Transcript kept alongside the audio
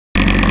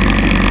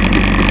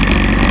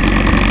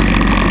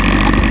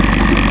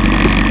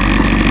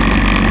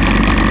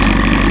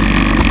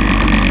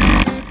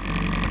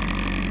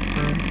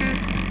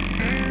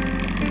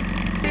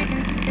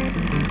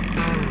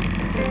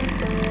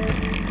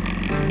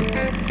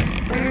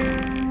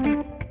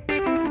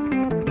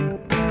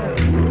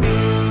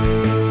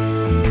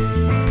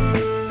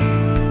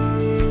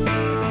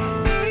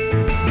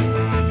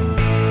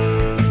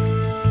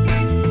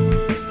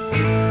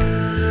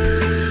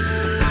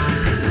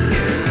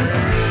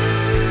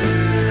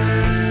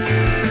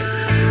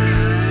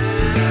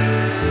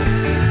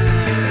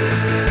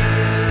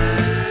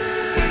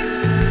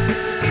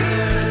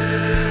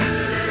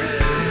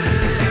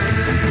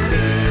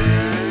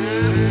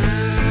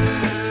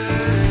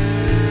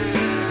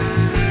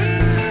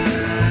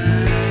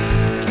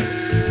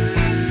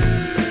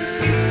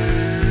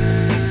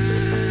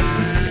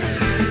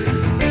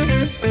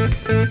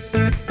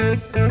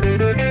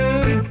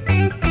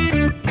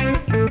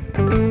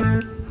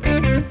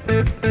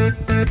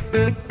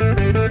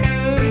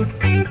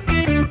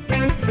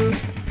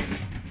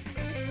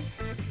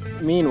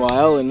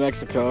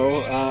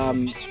Mexico.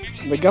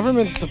 The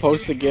government's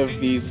supposed to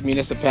give these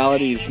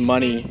municipalities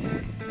money,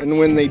 and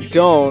when they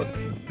don't,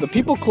 the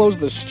people close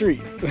the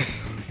street.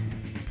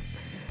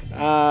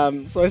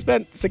 So I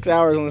spent 6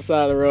 hours on the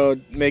side of the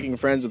road making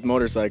friends with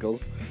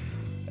motorcycles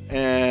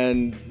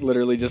and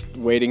literally just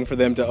waiting for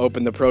them to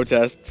open the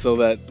protest so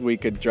that we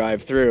could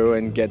drive through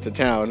and get to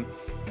town.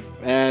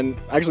 And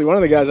actually one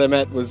of the guys I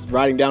met was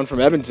riding down from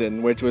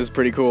Edmonton, which was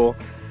pretty cool.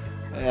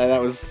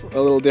 That was a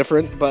little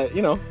different, but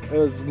you know, it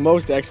was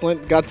most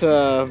excellent. Got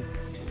to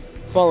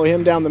follow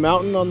him down the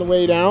mountain on the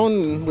way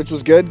down, which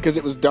was good because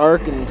it was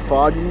dark and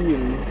foggy,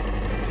 and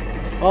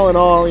all in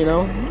all, you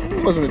know,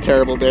 it wasn't a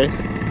terrible day.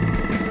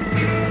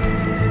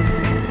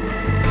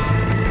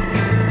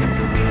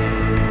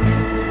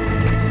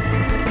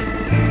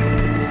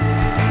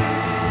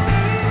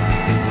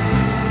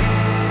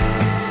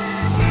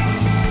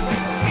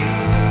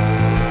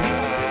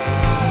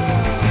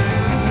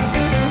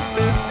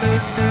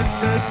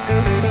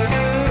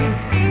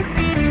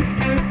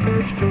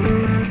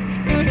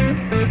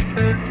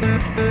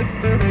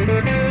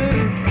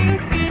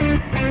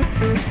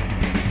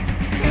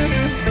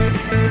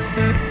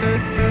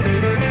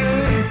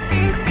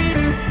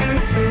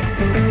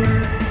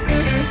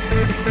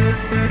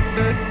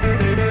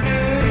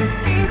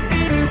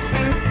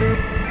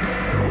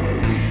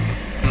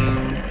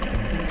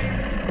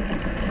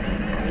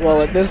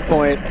 Well, at this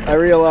point, I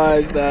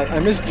realized that I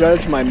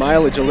misjudged my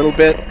mileage a little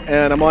bit,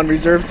 and I'm on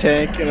reserve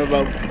tank and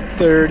about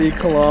 30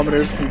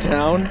 kilometers from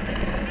town.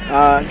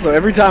 So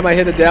every time I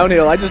hit a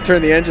downhill, I just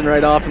turn the engine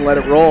right off and let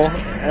it roll.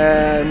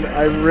 And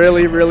I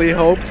really, really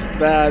hoped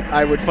that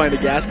I would find a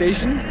gas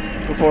station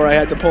before I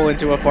had to pull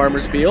into a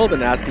farmer's field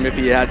and ask him if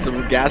he had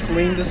some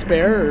gasoline to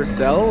spare or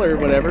sell or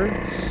whatever.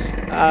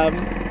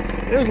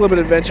 It was a little bit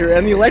of adventure,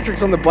 and the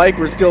electrics on the bike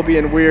were still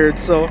being weird,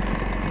 so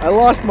I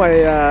lost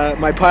my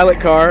my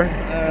pilot car.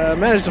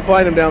 Managed to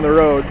find him down the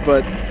road,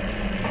 but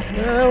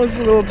that was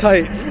a little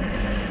tight.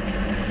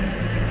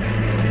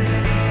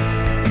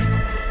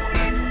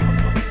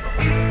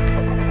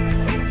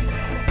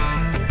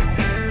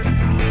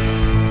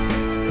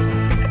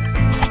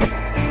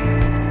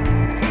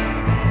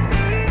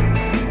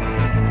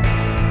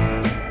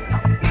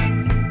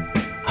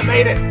 I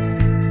made it!